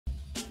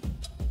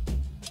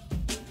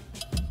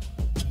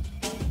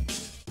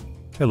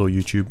Hello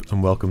YouTube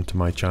and welcome to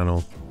my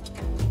channel.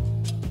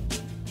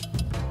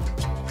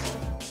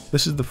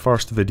 This is the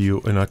first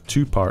video in a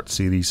two-part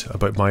series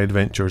about my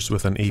adventures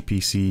with an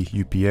APC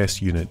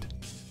UPS unit.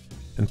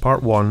 In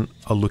part 1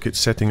 I'll look at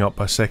setting up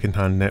a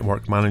second-hand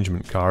network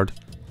management card,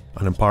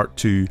 and in part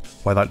 2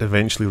 why that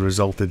eventually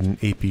resulted in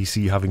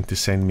APC having to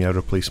send me a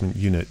replacement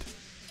unit.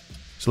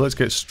 So let's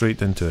get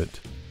straight into it.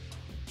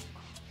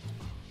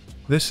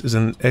 This is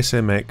an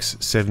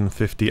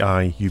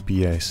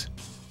SMX750I UPS.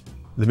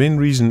 The main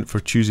reason for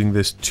choosing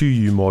this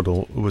 2U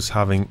model was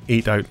having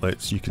 8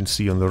 outlets you can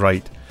see on the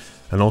right,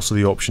 and also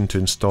the option to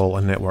install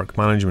a network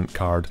management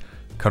card,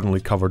 currently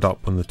covered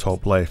up on the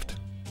top left.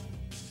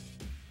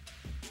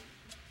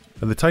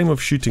 At the time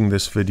of shooting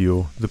this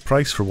video, the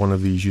price for one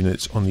of these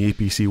units on the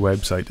APC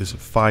website is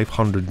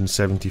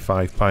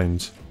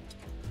 £575.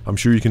 I'm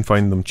sure you can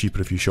find them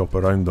cheaper if you shop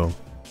around though.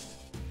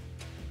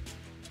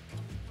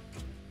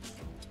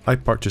 I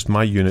purchased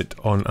my unit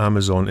on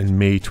Amazon in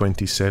May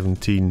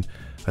 2017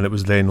 and it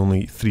was then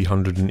only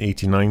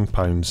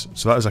 £389,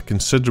 so that is a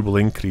considerable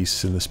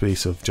increase in the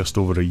space of just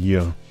over a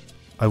year.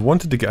 I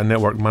wanted to get a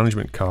network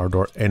management card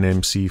or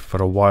NMC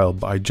for a while,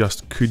 but I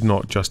just could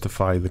not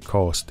justify the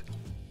cost.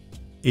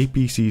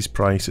 APC's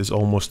price is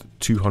almost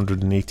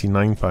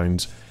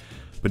 £289,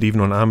 but even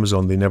on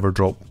Amazon they never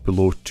drop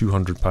below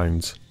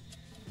 £200.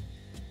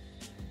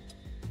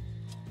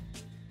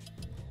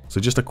 So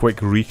just a quick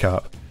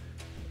recap.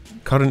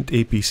 Current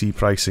APC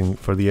pricing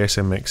for the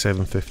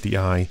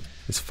SMX750I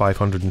is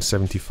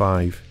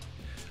 $575,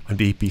 and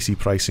APC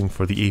pricing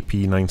for the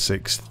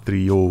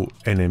AP9630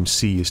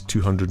 NMC is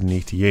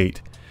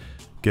 $288,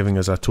 giving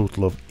us a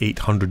total of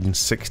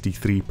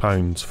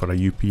 £863 for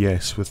a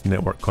UPS with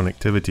network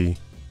connectivity.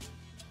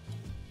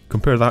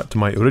 Compare that to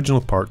my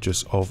original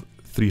purchase of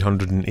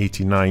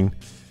 $389,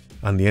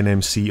 and the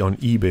NMC on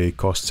eBay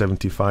cost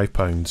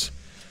 £75,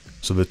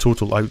 so the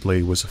total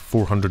outlay was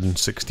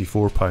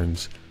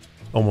 £464.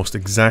 Almost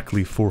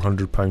exactly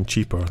 £400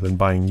 cheaper than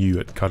buying new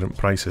at current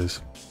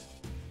prices.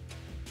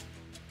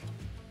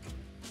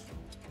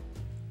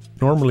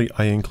 Normally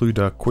I include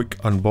a quick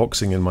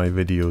unboxing in my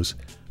videos,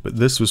 but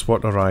this was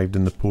what arrived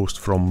in the post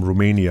from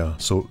Romania,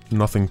 so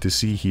nothing to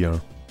see here.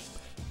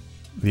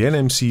 The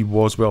NMC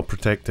was well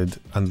protected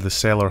and the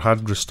seller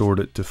had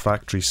restored it to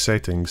factory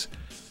settings,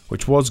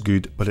 which was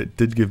good, but it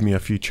did give me a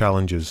few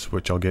challenges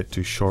which I'll get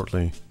to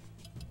shortly.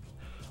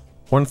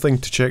 One thing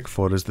to check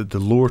for is that the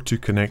lower two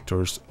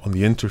connectors on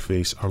the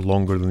interface are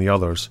longer than the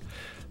others.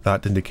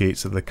 That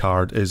indicates that the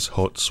card is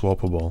hot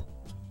swappable.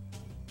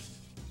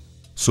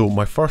 So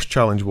my first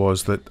challenge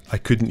was that I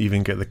couldn't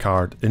even get the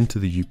card into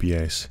the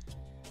UPS.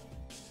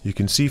 You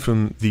can see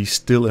from these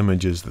still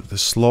images that the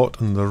slot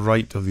on the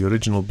right of the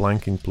original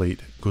blanking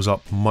plate goes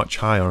up much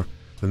higher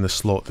than the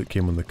slot that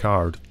came on the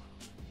card.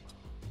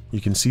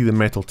 You can see the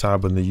metal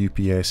tab on the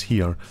UPS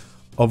here,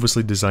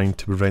 obviously designed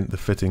to prevent the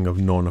fitting of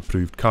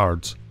non-approved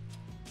cards.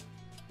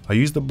 I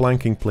used the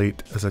blanking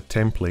plate as a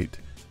template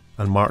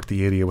and marked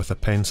the area with a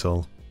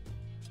pencil.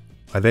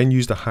 I then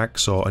used a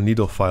hacksaw and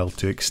needle file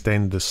to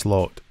extend the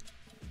slot.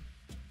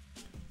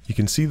 You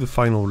can see the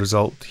final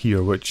result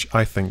here, which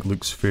I think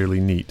looks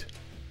fairly neat.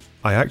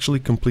 I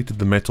actually completed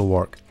the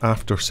metalwork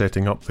after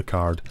setting up the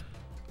card,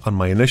 and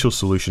my initial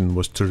solution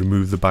was to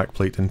remove the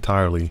backplate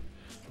entirely,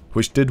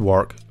 which did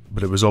work,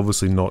 but it was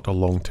obviously not a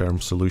long-term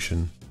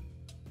solution.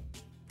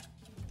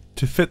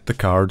 To fit the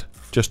card,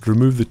 just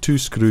remove the 2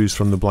 screws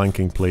from the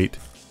blanking plate,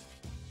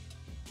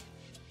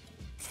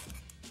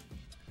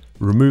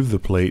 remove the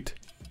plate,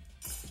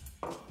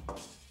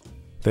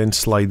 then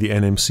slide the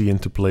NMC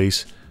into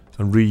place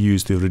and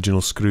reuse the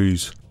original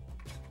screws.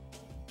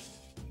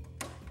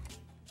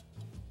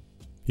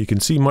 You can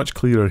see much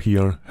clearer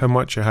here how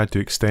much I had to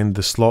extend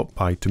the slot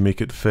by to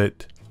make it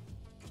fit.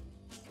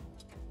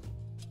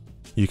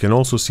 You can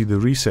also see the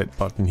reset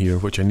button here,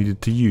 which I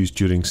needed to use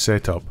during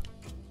setup.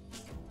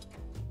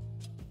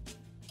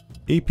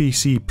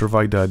 APC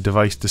provide a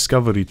device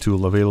discovery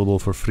tool available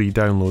for free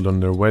download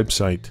on their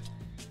website.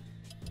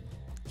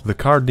 The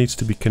card needs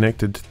to be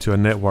connected to a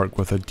network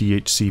with a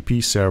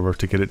DHCP server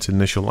to get its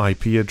initial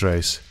IP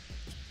address.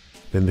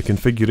 Then the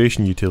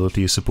configuration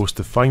utility is supposed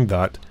to find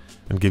that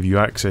and give you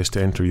access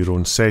to enter your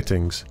own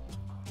settings.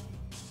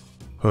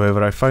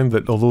 However, I found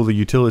that although the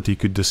utility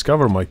could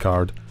discover my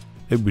card,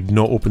 it would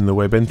not open the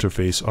web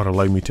interface or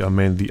allow me to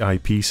amend the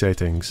IP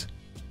settings.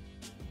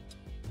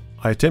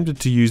 I attempted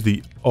to use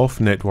the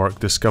off-network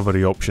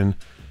discovery option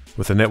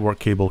with a network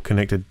cable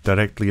connected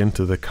directly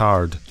into the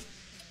card.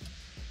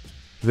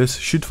 This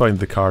should find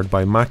the card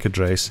by MAC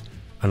address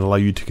and allow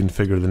you to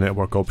configure the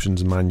network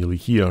options manually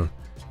here,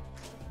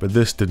 but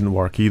this didn't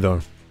work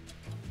either.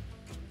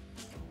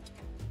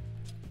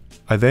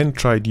 I then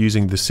tried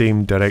using the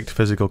same direct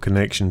physical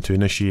connection to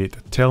initiate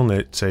a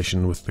Telnet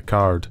session with the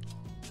card.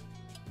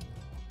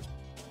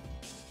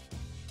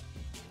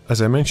 As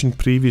I mentioned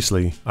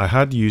previously, I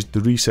had used the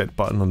reset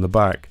button on the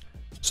back,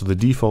 so the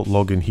default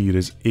login here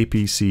is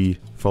APC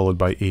followed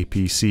by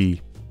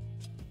APC.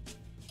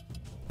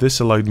 This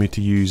allowed me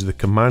to use the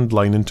command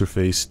line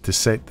interface to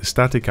set the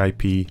static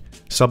IP,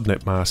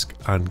 subnet mask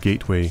and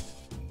gateway,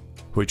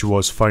 which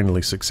was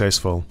finally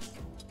successful.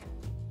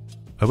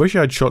 I wish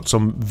I had shot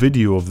some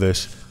video of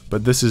this,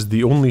 but this is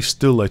the only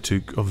still I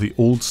took of the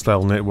old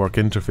style network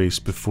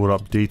interface before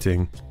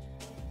updating.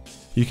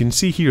 You can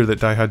see here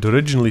that I had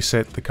originally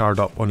set the card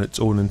up on its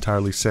own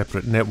entirely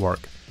separate network,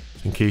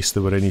 in case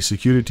there were any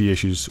security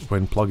issues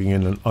when plugging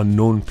in an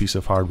unknown piece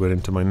of hardware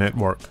into my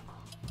network.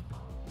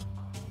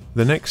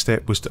 The next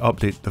step was to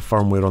update the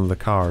firmware on the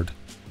card.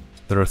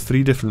 There are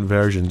 3 different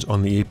versions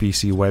on the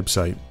APC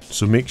website,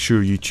 so make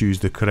sure you choose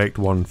the correct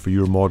one for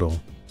your model.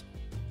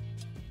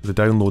 The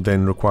download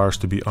then requires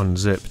to be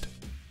unzipped.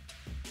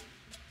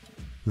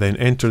 Then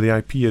enter the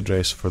IP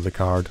address for the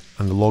card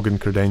and the login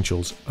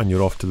credentials and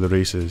you're off to the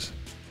races.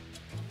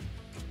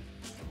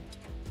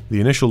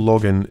 The initial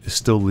login is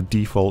still the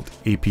default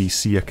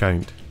APC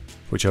account,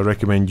 which I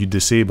recommend you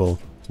disable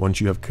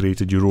once you have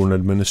created your own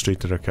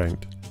administrator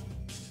account.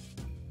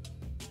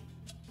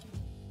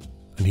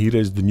 And here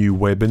is the new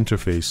web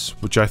interface,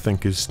 which I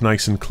think is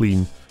nice and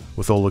clean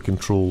with all the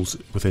controls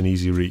within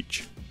easy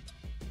reach.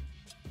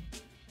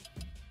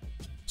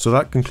 So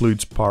that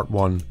concludes part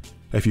 1.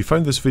 If you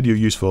found this video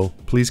useful,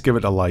 please give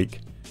it a like,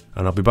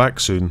 and I'll be back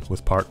soon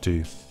with part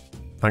 2.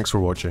 Thanks for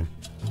watching.